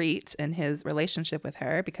is Dorit and his relationship with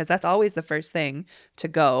her, because that's always the first thing to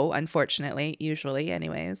go, unfortunately, usually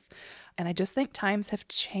anyways. And I just think times have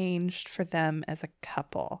changed for them as a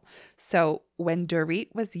couple. So when Dorit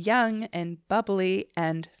was young and bubbly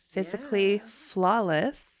and physically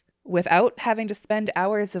flawless, without having to spend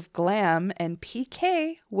hours of glam, and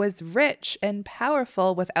PK was rich and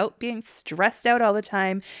powerful without being stressed out all the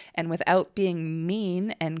time and without being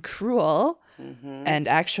mean and cruel, and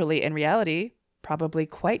actually in reality probably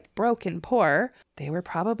quite broke and poor, they were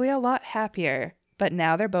probably a lot happier. But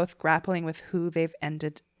now they're both grappling with who they've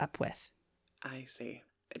ended up with. I see.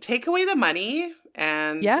 Take away the money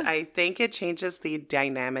and I think it changes the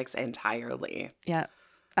dynamics entirely. Yeah.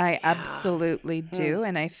 I absolutely do.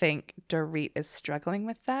 And I think Dorit is struggling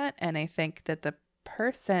with that. And I think that the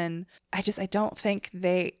person, I don't think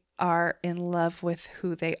they are in love with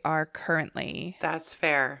who they are currently. That's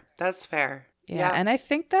fair. That's fair. Yeah. And I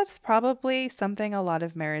think that's probably something a lot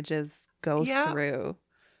of marriages go through.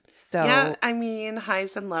 So, yeah, I mean,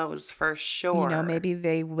 highs and lows for sure. You know, maybe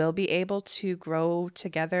they will be able to grow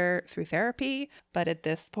together through therapy. But at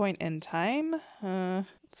this point in time,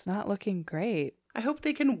 it's not looking great. I hope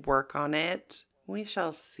they can work on it. We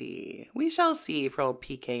shall see. We shall see for old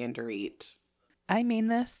PK and Dorit. I mean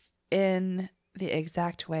this in the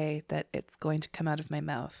exact way that it's going to come out of my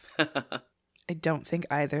mouth. I don't think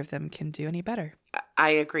either of them can do any better. I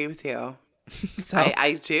agree with you. So.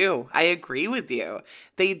 I do. I agree with you.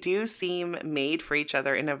 They do seem made for each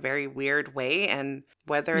other in a very weird way. And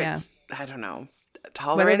whether it's, I don't know,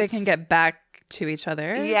 tolerance. Whether they can get back to each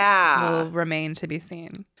other will remain to be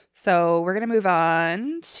seen. So we're going to move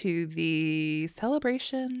on to the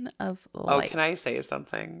celebration of life. Oh, can I say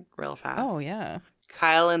something real fast? Oh, yeah.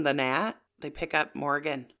 Kyle and the Nat, they pick up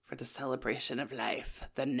Morgan for the celebration of life.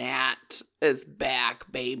 The Nat is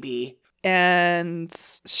back, baby. And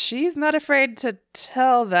she's not afraid to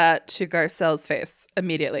tell that to Garcelle's face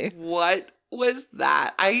immediately. What was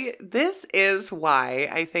that? This is why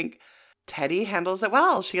I think Teddy handles it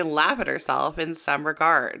well. She can laugh at herself in some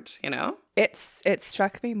regard, you know? It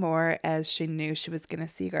struck me more as she knew she was going to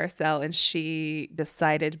see Garcelle, and she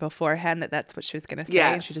decided beforehand that that's what she was going to say,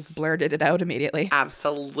 and she just blurted it out immediately.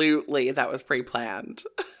 Absolutely. That was pre-planned.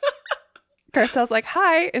 Garcelle's like,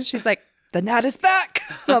 hi, and she's like, the Nat is back.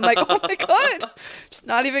 I'm like, oh my God. Just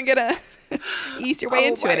not even going to ease your way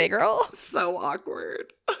into it, eh, girl? So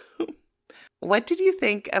awkward. What did you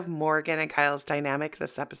think of Morgan and Kyle's dynamic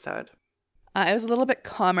this episode? It was a little bit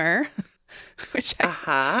calmer, which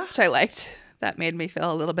I liked. That made me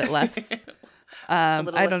feel a little bit less, I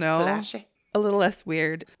don't know, flashy. A little less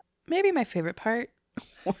weird. Maybe my favorite part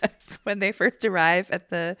was when they first arrive at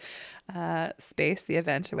the space, the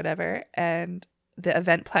event or whatever, and the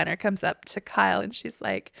event planner comes up to Kyle and she's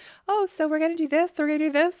like, oh, so we're going to do this, we're going to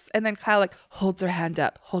do this. And then Kyle like holds her hand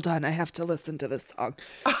up. Hold on, I have to listen to this song.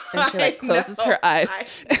 And she like closes her eyes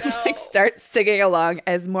and like starts singing along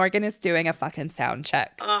as Morgan is doing a fucking sound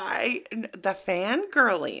check. The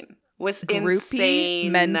fangirling was groupie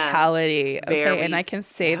insane mentality. Very, okay, and I can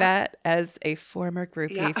say that as a former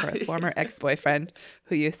groupie for a former ex-boyfriend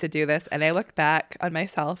who used to do this. And I look back on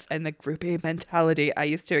myself and the groupie mentality I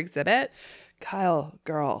used to exhibit. Kyle,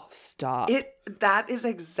 girl, stop. That is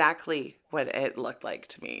exactly what it looked like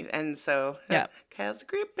to me. And so Kyle's a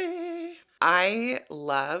groupie. I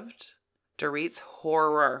loved Dorit's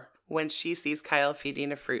horror when she sees Kyle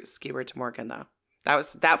feeding a fruit skewer to Morgan, though.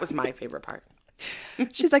 That was my favorite part.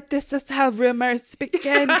 She's like, this is how rumors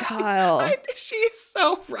begin, Kyle. She's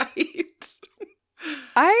so right.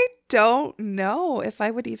 I don't know if I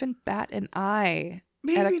would even bat an eye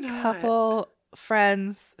at a couple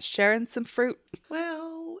friends sharing some fruit.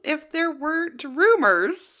 Well, if there weren't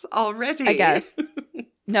rumors already. I guess.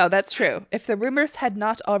 No, that's true. If the rumors had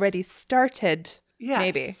not already started,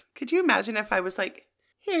 maybe. Could you imagine if I was like,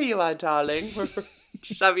 here you are, darling. We're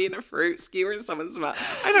shoving a fruit skewer in someone's mouth.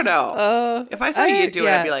 I don't know. If I saw you do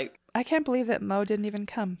it, I'd be like. I can't believe that Mo didn't even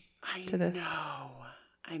come to this.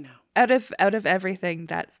 I know. Out of everything,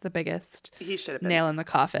 that's the biggest he should have been nail in the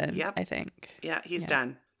coffin, I think. Yeah, he's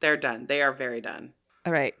done. They're done. They are very done.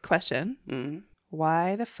 All right, question. Mm-hmm.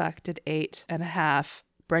 Why the fuck did 8.5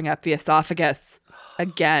 bring up the esophagus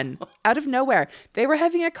again? Out of nowhere. They were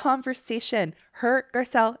having a conversation. Her,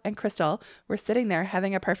 Garcelle, and Crystal were sitting there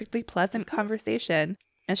having a perfectly pleasant conversation.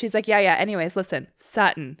 And she's like, yeah, anyways, listen,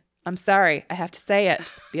 Sutton, I'm sorry, I have to say it.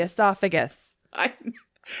 The esophagus.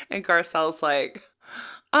 And Garcelle's like,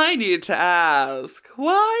 I need to ask,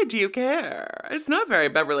 why do you care? It's not very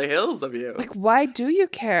Beverly Hills of you. Like, why do you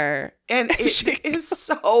care? And it is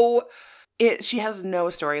so... She has no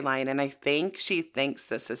storyline, and I think she thinks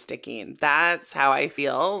this is sticking. That's how I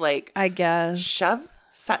feel. Like, I guess. Shove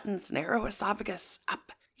Sutton's narrow esophagus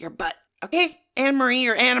up your butt. Okay? Anne-Marie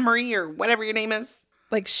or Anna Marie or whatever your name is.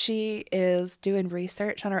 Like, she is doing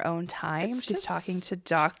research on her own time. She's talking to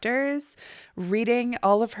doctors, reading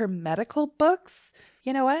all of her medical books.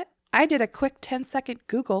 You know what? I did a quick 10-second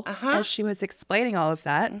Google as she was explaining all of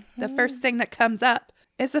that. The first thing that comes up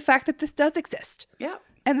is the fact that this does exist. Yeah.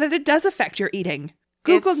 And that it does affect your eating.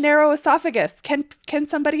 Google narrow esophagus. Can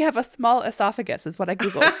somebody have a small esophagus is what I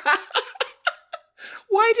Googled.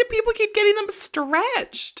 Why do people keep getting them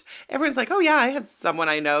stretched? Everyone's like, oh yeah, I had someone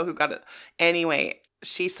I know who got it. Anyway,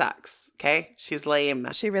 she sucks, okay? She's lame.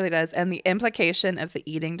 She really does. And the implication of the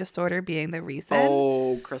eating disorder being the reason.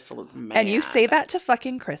 Oh, Crystal is mad. And you say that to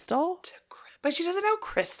fucking Crystal? But she doesn't know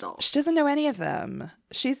Crystal. She doesn't know any of them.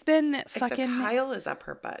 She's been fucking... Except Kyle is up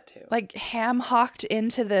her butt, too. Like, ham-hocked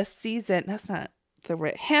into this season. That's not the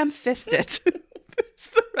right... Ham-fisted. That's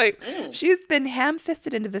the right... She's been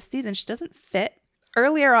ham-fisted into this season. She doesn't fit.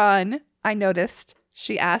 Earlier on, I noticed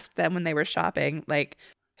she asked them when they were shopping, like,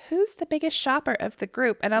 who's the biggest shopper of the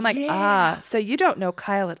group? And I'm like, so you don't know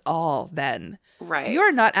Kyle at all then. Right.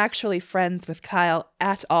 You're not actually friends with Kyle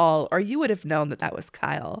at all, or you would have known that that was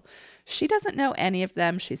Kyle. She doesn't know any of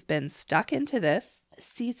them. She's been stuck into this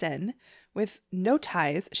season with no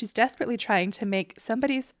ties. She's desperately trying to make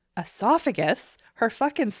somebody's esophagus her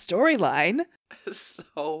fucking storyline.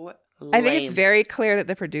 So lame. I think it's very clear that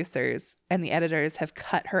the producers and the editors have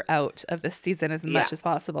cut her out of this season as much as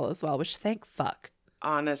possible as well, which thank fuck.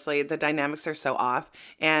 Honestly, the dynamics are so off,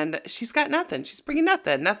 and she's got nothing. She's bringing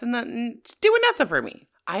nothing, doing nothing for me.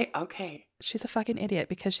 Okay. She's a fucking idiot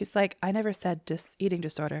because she's like, I never said eating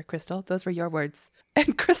disorder, Crystal. Those were your words.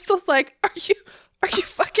 And Crystal's like, are you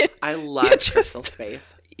fucking... I love Crystal's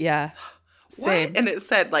face. Yeah. Same. What? And it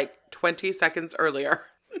said like 20 seconds earlier.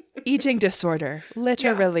 Eating disorder.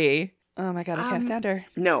 Literally. Yeah. Oh my God, I can't stand her.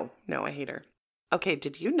 No, I hate her. Okay,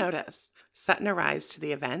 did you notice Sutton arrives to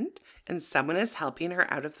the event and someone is helping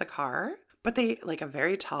her out of the car? But they, like a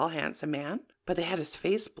very tall, handsome man, but they had his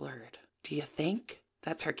face blurred. Do you think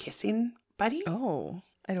that's her kissing buddy? Oh,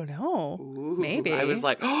 I don't know. Ooh, maybe. I was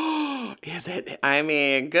like, oh, is it? I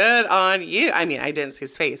mean, good on you. I mean, I didn't see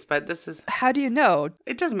his face, but this is... How do you know?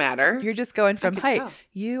 It doesn't matter. You're just going from height. Tell.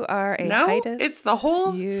 You are a heightist. No, it's the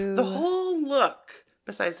whole look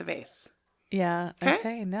besides the face. Yeah.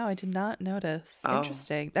 Okay. No, I did not notice.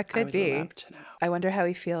 Interesting. That could be. Love to know. I wonder how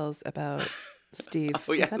he feels about Steve.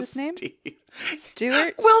 Oh, yeah, is that his name? Steve.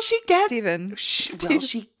 Stuart? Will she get Steven. Will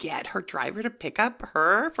she get her driver to pick up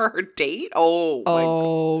her for her date? Oh,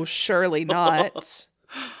 my God. Surely not.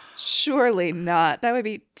 Surely not. That would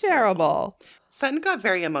be terrible. Sutton got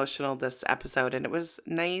very emotional this episode, and it was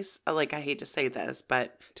nice. Like, I hate to say this,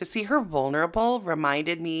 but to see her vulnerable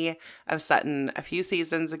reminded me of Sutton a few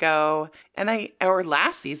seasons ago, or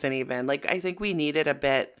last season even. Like, I think we needed a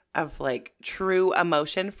bit of like true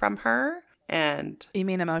emotion from her. And You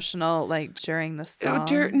mean emotional, like during the song?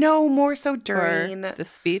 no, more so during the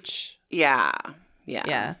speech. Yeah.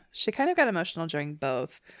 She kind of got emotional during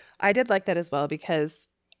both. I did like that as well because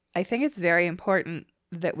I think it's very important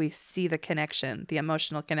that we see the connection, the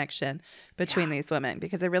emotional connection between these women,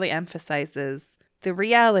 because it really emphasizes the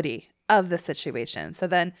reality of the situation. So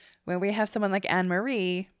then when we have someone like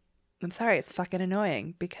Anne-Marie, I'm sorry, it's fucking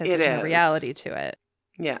annoying because there's no reality to it.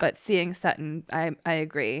 Yeah. But seeing Sutton, I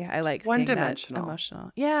agree. I like seeing that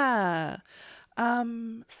emotional. Yeah.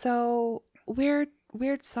 So weird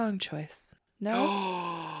song choice. No?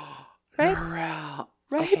 Right?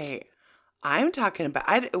 Right? Okay. I'm talking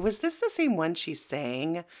about, was this the same one she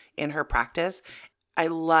sang in her practice? I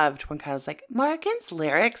loved when Kyle's like, Morgan's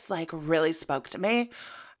lyrics like really spoke to me.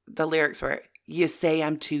 The lyrics were, you say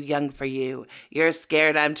I'm too young for you. You're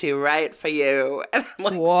scared I'm too right for you. And I'm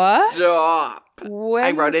like, what? Stop. When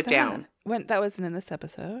I wrote it down. When that wasn't in this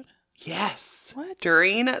episode? Yes. What?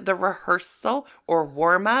 During the rehearsal or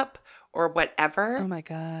warm up or whatever. Oh my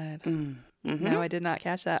God. Mm-hmm. No, I did not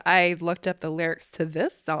catch that. I looked up the lyrics to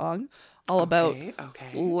this song, all about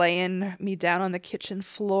laying me down on the kitchen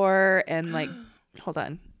floor and like, hold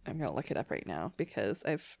on, I'm going to look it up right now because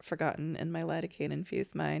I've forgotten in my lidocaine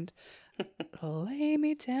infused mind. Lay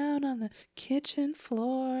me down on the kitchen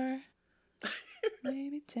floor. Lay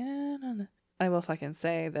me down on the... I will fucking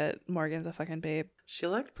say that Morgan's a fucking babe. She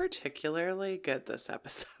looked particularly good this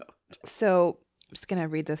episode. So I'm just going to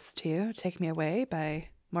read this to you. Take Me Away by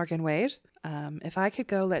Morgan Wade. If I could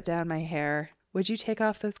go let down my hair, would you take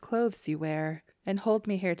off those clothes you wear and hold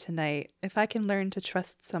me here tonight? If I can learn to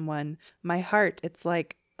trust someone, my heart, it's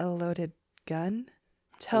like a loaded gun.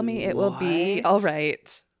 Tell me it will be all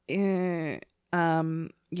right.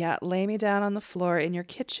 Yeah, lay me down on the floor in your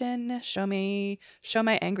kitchen. Show my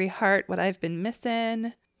angry heart what I've been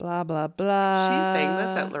missing. Blah, blah, blah. She sang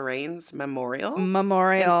this at Lorraine's memorial. In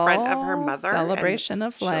front of her mother. Celebration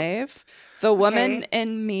of life. The woman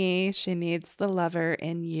in me, she needs the lover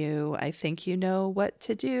in you. I think you know what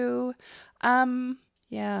to do.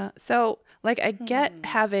 Yeah. So, like, I get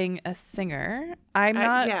having a singer.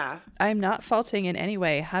 I'm not faulting in any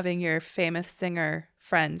way having your famous singer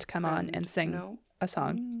friend come on and sing a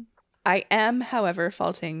song. I am, however,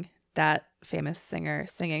 faulting that famous singer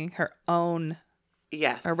singing her own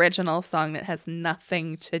original song that has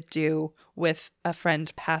nothing to do with a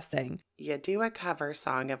friend passing. You do a cover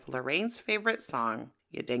song of Lorraine's favorite song,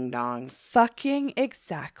 you ding-dongs. Fucking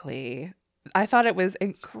exactly. I thought it was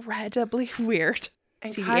incredibly weird.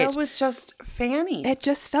 And Kyle was just Fanny. It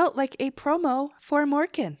just felt like a promo for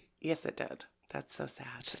Morgan. Yes, it did. That's so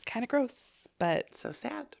sad. Just kind of gross, but... So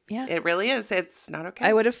sad. Yeah. It really is. It's not okay.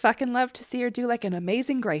 I would have fucking loved to see her do like an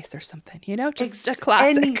Amazing Grace or something, you know? Just a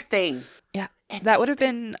classic. Anything. Yeah. That would have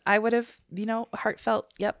been, I would have,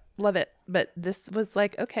 heartfelt, yep, love it. But this was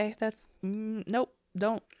like, okay, that's, nope,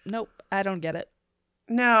 I don't get it.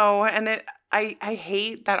 No, and I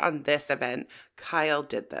hate that on this event, Kyle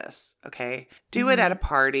did this, okay? Do it at a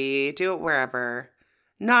party, do it wherever,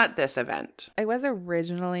 not this event. I was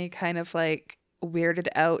originally kind of like weirded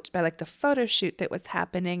out by like the photo shoot that was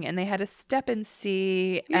happening and they had a step and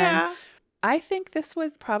see. Yeah. And I think this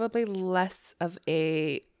was probably less of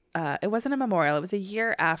a... it wasn't a memorial. It was a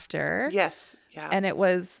year after. Yes. Yeah. And it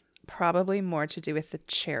was probably more to do with the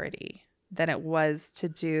charity than it was to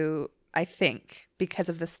do, I think, because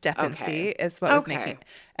of the step and see is what was making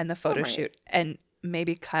and the photo shoot. And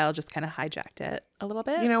maybe Kyle just kind of hijacked it a little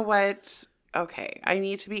bit. You know what? Okay. I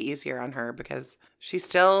need to be easier on her because she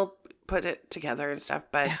still put it together and stuff.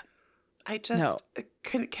 But I just,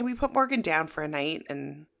 can we put Morgan down for a night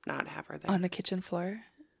and not have her there? On the kitchen floor?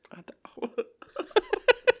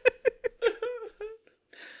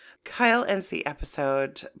 Kyle ends the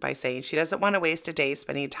episode by saying she doesn't want to waste a day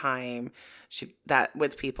spending time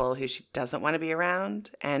with people who she doesn't want to be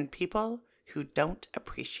around and people who don't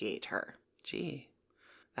appreciate her. Gee,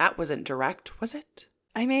 that wasn't direct, was it?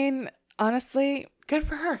 I mean, honestly. Good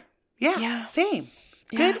for her. Yeah. Same.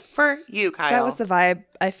 Yeah. Good for you, Kyle. That was the vibe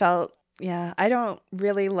I felt. Yeah. I don't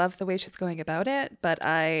really love the way she's going about it, but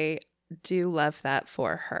I do love that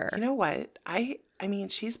for her. You know what? I mean,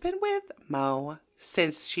 she's been with Mo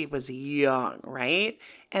since she was young, right?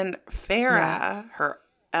 And Farrah, her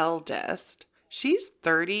eldest, she's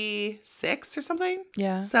 36 or something.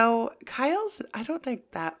 Yeah. So Kyle's, I don't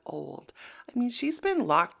think that old. I mean, she's been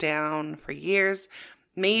locked down for years.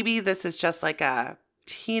 Maybe this is just like a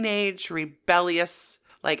teenage, rebellious,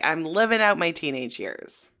 like I'm living out my teenage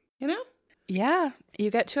years, you know? Yeah.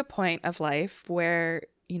 You get to a point of life where,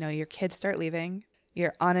 your kids start leaving.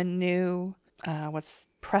 You're on a new,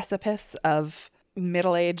 precipice of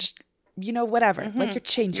middle-aged, whatever. Mm-hmm. Like you're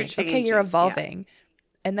changing. Okay, changing, you're yeah. evolving.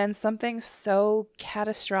 And then something so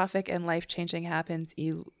catastrophic and life-changing happens.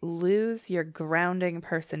 You lose your grounding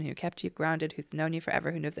person who kept you grounded, who's known you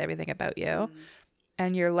forever, who knows everything about you. Mm.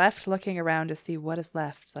 And you're left looking around to see what is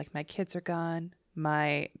left. Like, my kids are gone.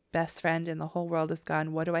 My best friend in the whole world is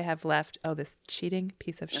gone. What do I have left? Oh, this cheating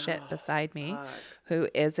piece of shit beside me fuck. who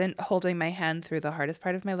isn't holding my hand through the hardest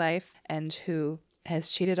part of my life and who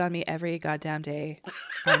has cheated on me every goddamn day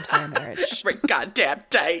our entire marriage. Every goddamn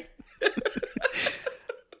day.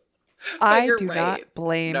 I you're do right. not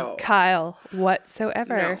blame No. Kyle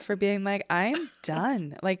whatsoever No. for being like, I'm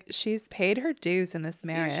done. Like, she's paid her dues in this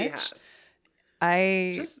marriage. She has.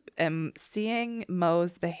 I am seeing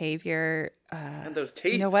Mo's behavior. And those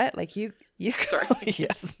teeth. You know what? Like you Sorry.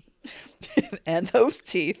 yes. And those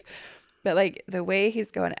teeth. But like the way he's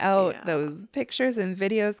going out, Yeah. those pictures and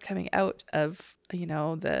videos coming out of,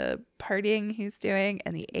 the partying he's doing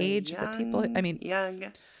and the age of the people. I mean,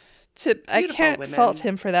 young. I can't women. fault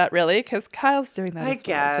him for that really, because Kyle's doing that I as well.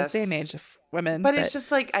 guess. The same age of women. But it's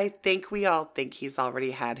just like, I think we all think he's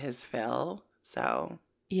already had his fill. So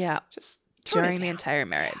yeah. just tone it During the down. entire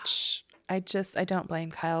marriage. I don't blame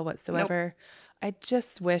Kyle whatsoever. I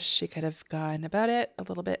just wish she could have gone about it a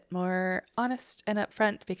little bit more honest and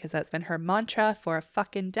upfront, because that's been her mantra for a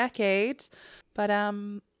fucking decade. But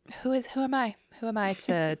who am I? Who am I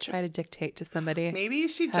to try to dictate to somebody Maybe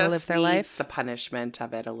she how to live just their needs life? the punishment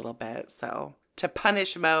of it a little bit. So to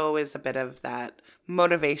punish Mo is a bit of that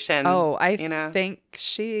motivation. Oh, I you know? think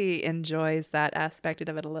she enjoys that aspect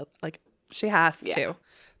of it a little. Like, she has Yeah. to.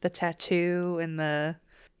 The tattoo and the,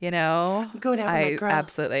 Going out with my girl.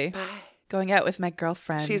 absolutely. Bye. Going out with my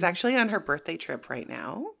girlfriend. She's actually on her birthday trip right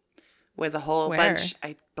now with a whole Where? bunch,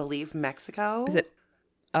 I believe Mexico. Is it?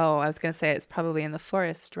 Oh, I was going to say it's probably in the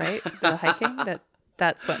forest, right? The hiking,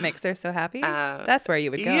 that's what makes her so happy. That's where you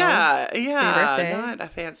would go. Yeah. for your birthday. Not a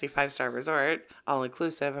fancy 5-star resort, all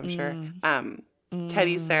inclusive, I'm sure.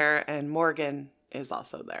 Teddy's there and Morgan is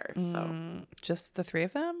also there. So Just the three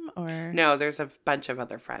of them, or no, there's a bunch of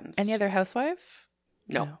other friends. any other housewife?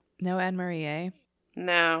 No. No Anne Marie, eh?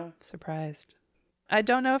 No. Surprised. I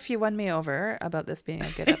don't know if you won me over about this being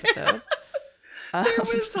a good episode. There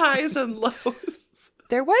was highs and lows.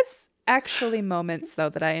 There was actually moments though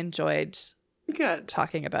that I enjoyed Good.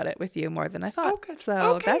 talking about it with you more than I thought. Okay.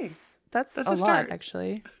 So Okay. that's That's a a lot start.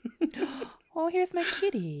 actually. Oh, here's my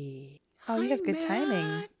kitty. Oh, you Hi, have good timing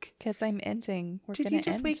Mac. because I'm ending. We're Did gonna you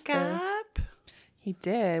just end wake the- up? He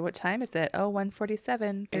did. What time is it? Oh,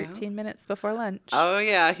 1:47, 13 minutes before lunch. Oh,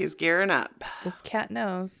 yeah. He's gearing up. This cat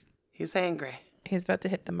knows. He's angry. He's about to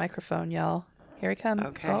hit the microphone, y'all. Here he comes.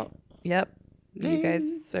 Okay. Oh, yep. You guys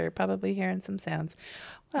are probably hearing some sounds.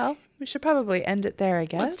 Well, we should probably end it there, I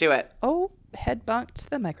guess. Let's do it. Oh, head bonked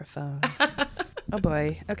the microphone. Oh,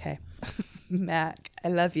 boy. Okay. Mac, I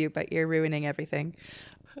love you, but you're ruining everything.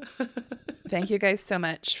 Thank you guys so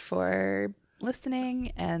much for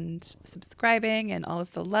listening and subscribing and all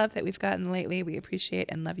of the love that we've gotten lately. We appreciate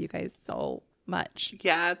and love you guys so much.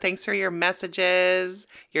 Yeah. Thanks for your messages,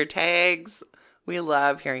 your tags. We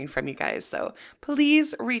love hearing from you guys. So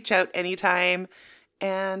please reach out anytime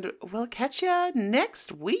and we'll catch you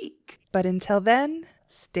next week. But until then,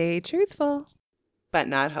 stay truthful. But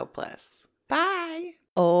not hopeless. Bye.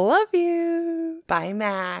 Love you. Bye,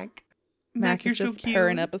 Mac. Mac you're is so just cute.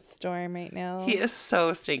 purring up a storm right now. He is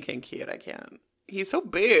so stinking cute. I can't. He's so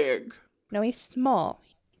big. No, he's small.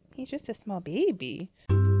 He's just a small baby.